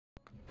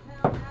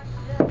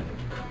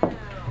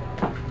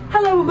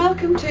and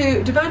welcome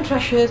to Divine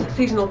Trash's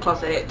Seasonal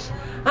Closet.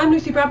 I'm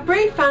Lucy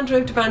Bradbury, founder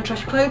of Divine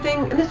Trash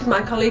Clothing, and this is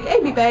my colleague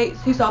Amy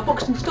Bates, who's our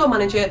Buxton store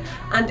manager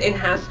and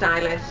in-house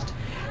stylist.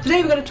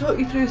 Today we're going to talk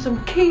you through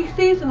some key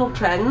seasonal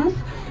trends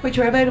which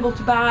are available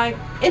to buy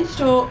in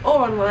store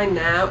or online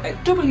now at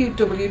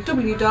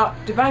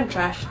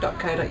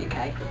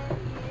www.divinetrash.co.uk.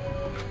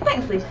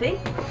 Thanks, Lucy.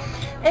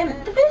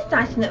 The first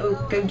item that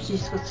we're going to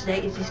discuss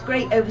today is this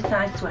great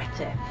oversized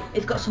sweater.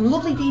 It's got some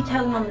lovely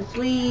detailing on the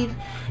sleeve,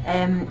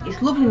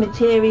 it's lovely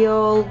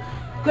material,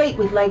 great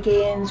with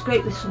leggings,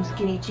 great with some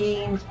skinny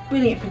jeans,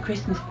 brilliant for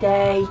Christmas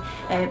Day.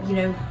 You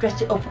know,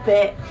 dress it up a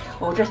bit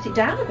or dress it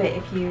down a bit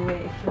if you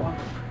want.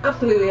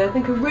 Absolutely, I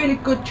think a really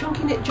good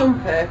chunky knit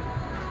jumper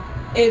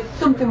is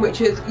something which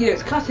is, you know,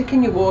 it's classic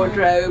in your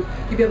wardrobe.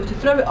 You'll be able to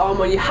throw it on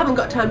when you haven't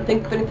got time to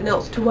think of anything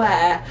else to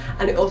wear,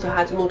 and it also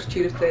has a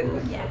multitude of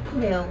things. Yeah,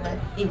 real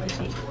easy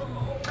piece.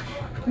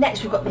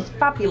 Next we've got this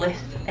fabulous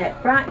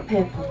bright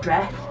purple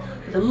dress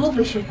with a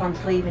lovely chiffon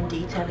sleeve and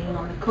detailing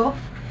on the cuff.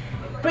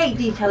 Great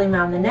detailing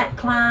around the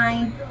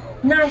neckline.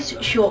 Nice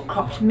short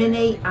cropped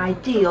mini,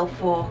 ideal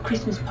for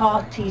Christmas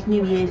parties,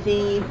 New Year's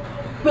Eve.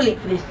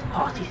 Brilliant for this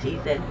party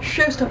season.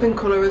 Show-stopping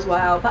colour as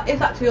well. That is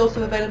actually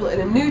also available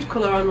in a nude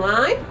colour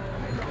online.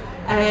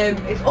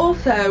 It's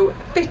also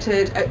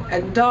fitted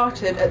and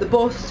darted at the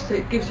bust, so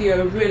it gives you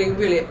a really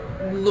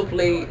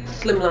lovely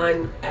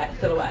slimline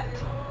silhouette.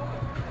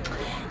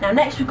 Now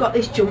next we've got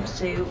this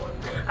jumpsuit.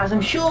 As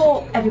I'm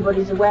sure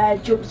everybody's aware,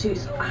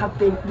 jumpsuits have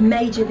been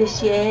major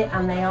this year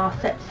and they are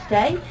set to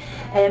stay.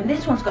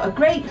 This one's got a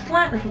great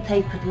slight little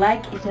tapered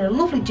leg. It's in a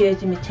lovely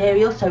jersey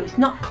material, so it's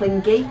not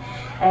clingy.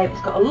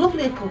 It's got a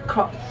lovely little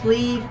cropped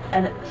sleeve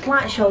and a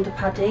slight shoulder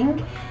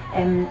padding.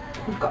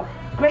 We've got a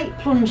great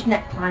plunge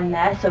neckline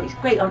there, so it's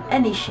great on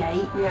any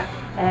shape. Yeah.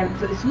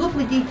 So it's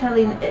lovely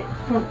detailing at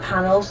front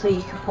panel, so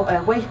you can put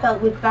a waist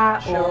belt with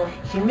that, sure. Or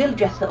you can really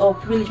dress it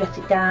up, really dress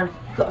it down.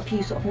 You've got a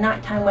few sort of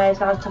nighttime wears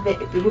out of it,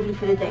 it'd be lovely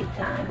for the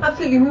daytime.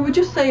 Absolutely, and we were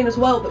just saying as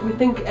well that we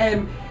think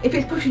if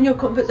it's pushing your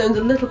comfort zones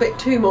a little bit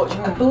too much,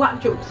 a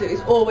black jumpsuit is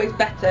always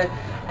better.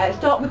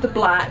 Start with the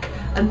black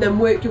and then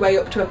work your way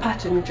up to a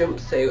patterned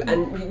jumpsuit,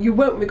 and you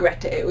won't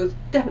regret it. It was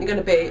definitely going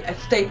to be a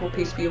staple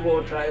piece for your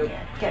wardrobe.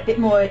 Yeah, get a bit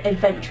more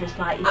adventurous,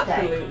 like you say.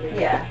 Absolutely,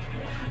 yeah.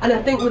 And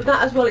I think with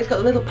that as well, it's got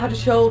the little padded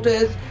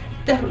shoulders,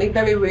 definitely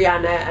very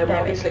Rihanna, and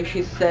obviously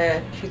she's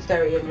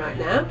very in right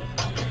now.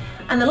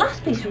 And the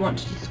last piece we want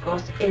to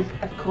discuss is,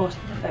 of course,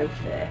 the faux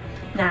fur.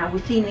 Now,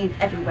 we're seeing these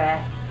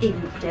everywhere,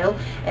 even still,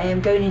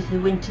 going into the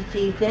winter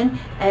season.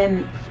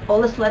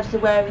 All the celebs are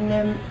wearing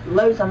them,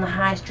 loads on the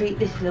high street.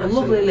 This is a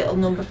lovely little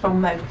number from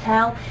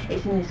Motel.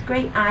 It's in this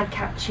great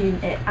eye-catching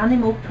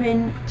animal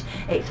print.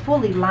 It's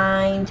fully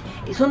lined.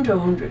 It's under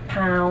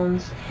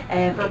 £100.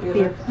 It'd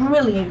be a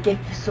brilliant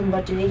gift for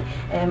somebody,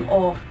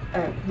 or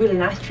a really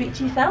nice treat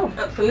to yourself.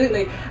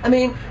 Absolutely. I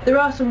mean, there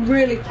are some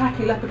really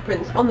tacky leopard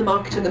prints on the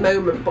market at the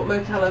moment, but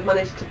Motel have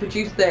managed to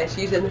produce this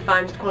using the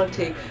finest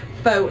quality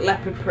faux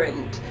leopard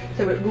print,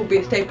 so it will be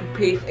a staple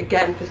piece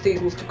again for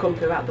seasons to come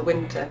throughout the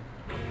winter.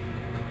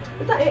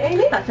 Is that it,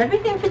 Amy? That's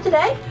everything for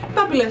today.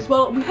 Fabulous.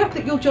 Well, we hope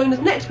that you'll join us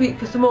next week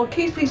for some more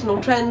key seasonal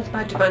trends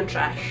by Divine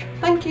Trash.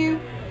 Thank you.